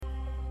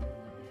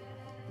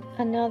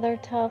Another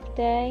tough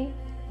day?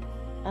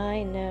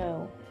 I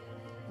know.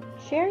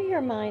 Share your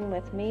mind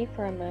with me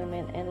for a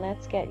moment and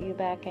let's get you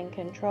back in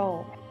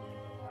control.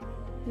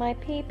 My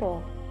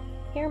people,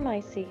 hear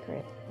my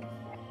secret.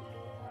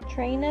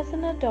 Train as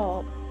an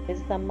adult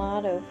is the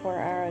motto for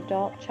our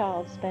adult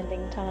child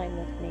spending time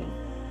with me.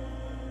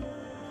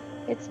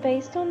 It's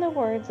based on the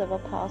words of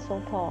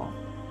Apostle Paul.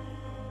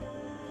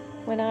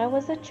 When I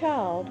was a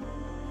child,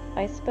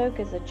 I spoke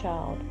as a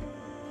child.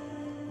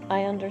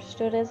 I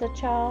understood as a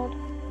child.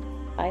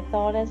 I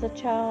thought as a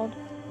child.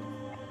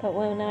 But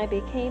when I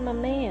became a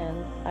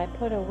man, I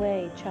put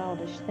away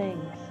childish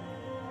things.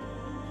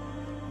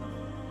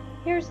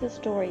 Here's the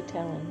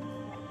storytelling.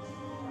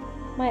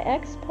 My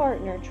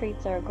ex-partner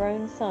treats our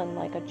grown son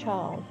like a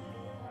child.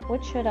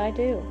 What should I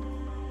do?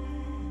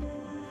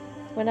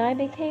 When I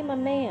became a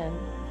man,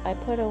 I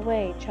put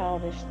away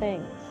childish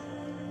things.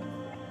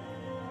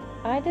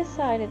 I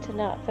decided to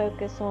not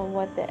focus on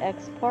what the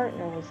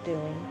ex-partner was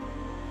doing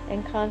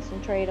and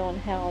concentrate on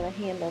how to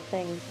handle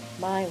things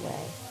my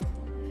way.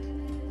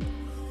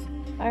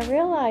 I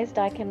realized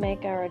I can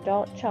make our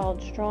adult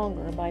child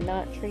stronger by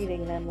not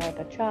treating them like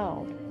a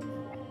child.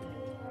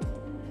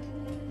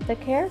 The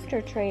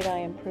character trait I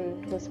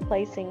improved was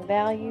placing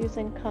values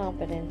and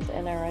confidence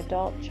in our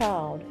adult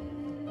child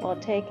while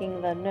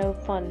taking the no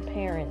fun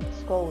parent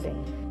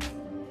scolding.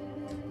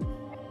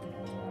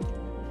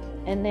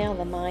 And now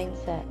the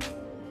mindset.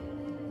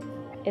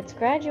 It's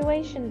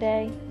graduation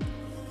day,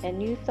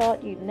 and you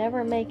thought you'd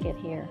never make it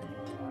here.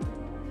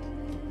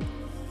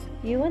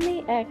 You and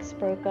the ex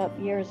broke up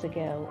years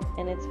ago,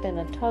 and it's been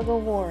a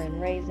tug-of-war in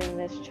raising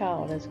this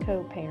child as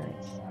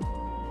co-parents.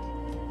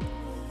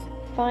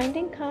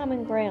 Finding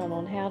common ground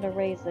on how to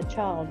raise the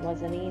child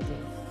wasn't easy.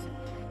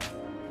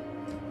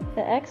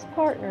 The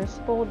ex-partner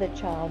spoiled the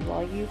child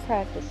while you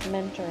practiced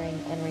mentoring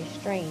and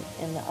restraint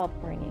in the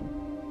upbringing.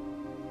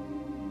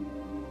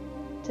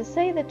 To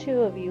say the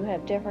two of you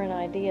have different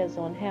ideas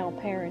on how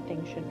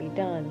parenting should be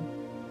done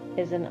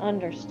is an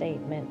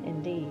understatement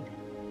indeed.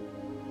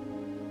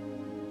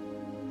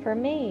 For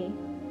me,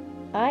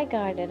 I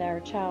guided our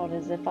child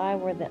as if I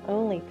were the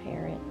only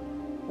parent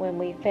when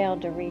we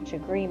failed to reach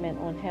agreement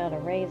on how to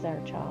raise our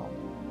child.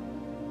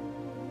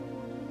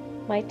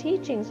 My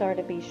teachings are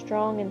to be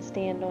strong and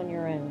stand on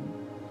your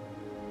own,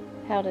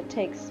 how to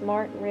take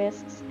smart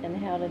risks and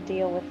how to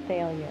deal with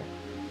failure,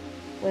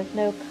 with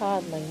no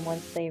coddling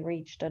once they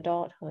reached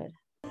adulthood.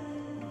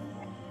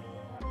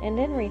 And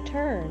in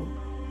return,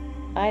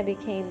 I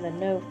became the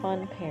no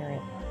fun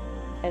parent,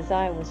 as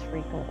I was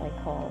frequently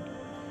called.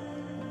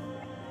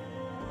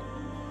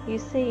 You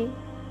see,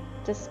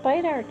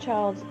 despite our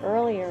child's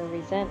earlier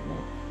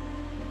resentment,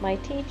 my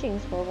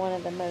teachings were one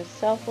of the most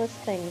selfless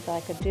things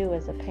I could do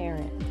as a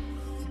parent.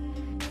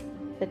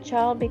 The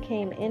child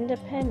became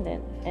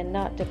independent and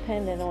not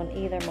dependent on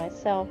either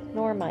myself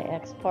nor my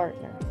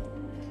ex-partner.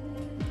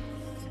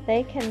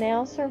 They can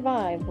now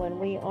survive when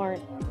we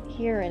aren't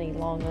here any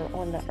longer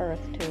on the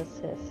earth to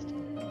assist.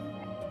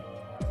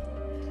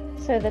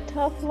 So the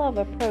tough love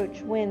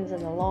approach wins in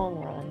the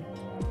long run,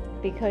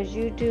 because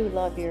you do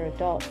love your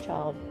adult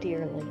child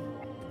dearly.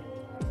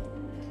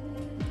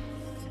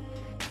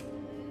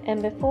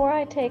 And before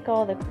I take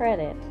all the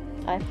credit,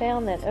 I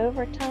found that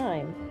over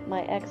time,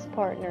 my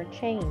ex-partner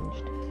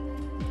changed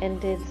and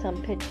did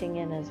some pitching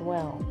in as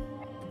well.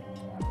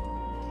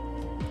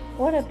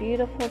 What a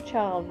beautiful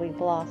child we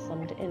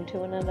blossomed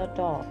into an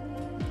adult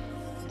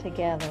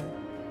together.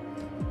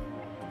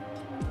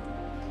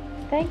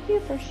 Thank you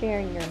for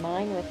sharing your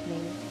mind with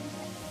me.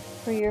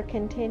 For your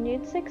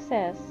continued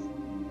success,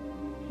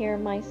 hear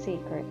my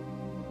secret.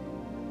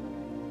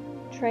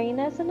 Train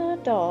as an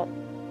adult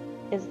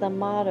is the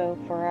motto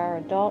for our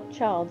adult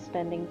child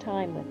spending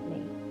time with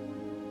me.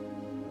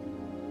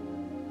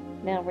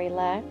 Now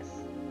relax,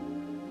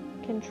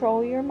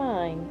 control your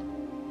mind,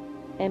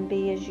 and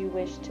be as you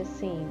wish to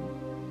seem.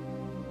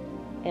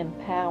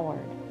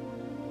 Empowered.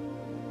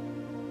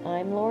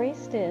 I'm Lori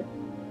Stith,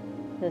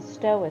 the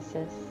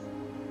Stoicist,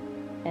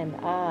 and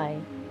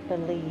I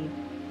believe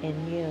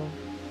in you.